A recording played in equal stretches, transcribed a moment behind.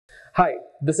Hi,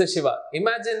 this is Shiva.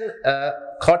 Imagine a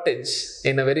cottage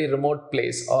in a very remote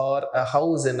place, or a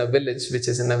house in a village which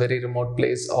is in a very remote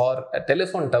place, or a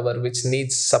telephone tower which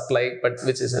needs supply but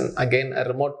which is in again a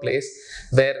remote place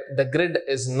where the grid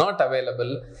is not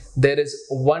available. There is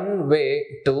one way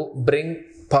to bring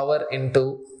power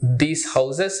into these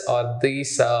houses or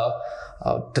these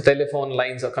the telephone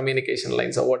lines or communication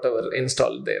lines or whatever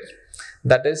installed there.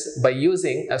 That is by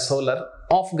using a solar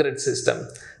off-grid system.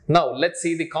 Now let's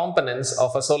see the components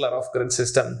of a solar off-grid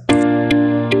system.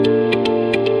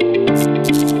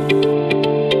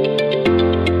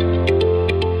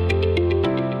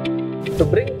 To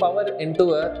bring power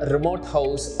into a remote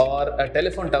house or a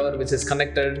telephone tower which is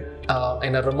connected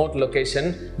in a remote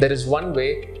location, there is one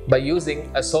way by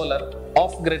using a solar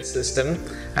off-grid system.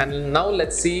 And now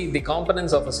let's see the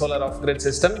components of a solar off-grid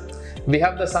system. We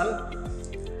have the sun,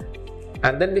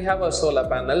 and then we have our solar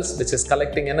panels which is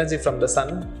collecting energy from the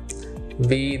sun.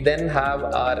 We then have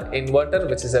our inverter,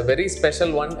 which is a very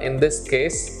special one in this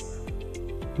case,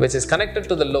 which is connected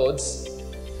to the loads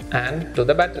and to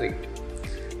the battery.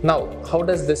 Now, how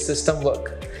does this system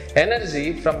work?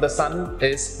 Energy from the sun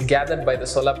is gathered by the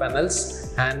solar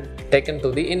panels and taken to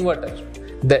the inverter.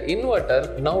 The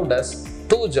inverter now does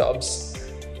two jobs: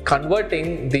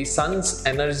 converting the sun's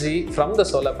energy from the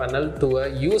solar panel to a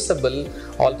usable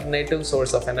alternative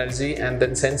source of energy and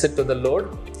then sends it to the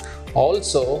load.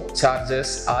 Also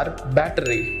charges our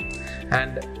battery.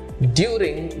 And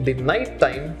during the night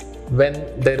time, when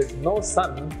there is no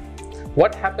sun,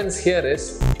 what happens here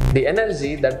is the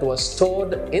energy that was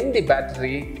stored in the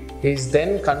battery is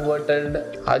then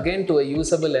converted again to a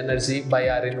usable energy by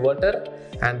our inverter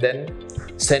and then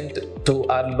sent to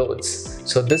our loads.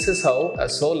 So this is how a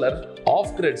solar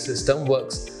off-grid system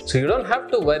works. So you don't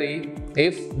have to worry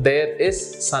if there is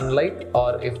sunlight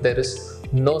or if there is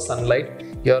no sunlight.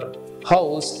 Your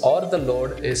house or the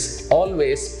load is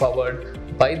always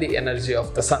powered by the energy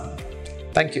of the sun.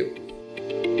 Thank you.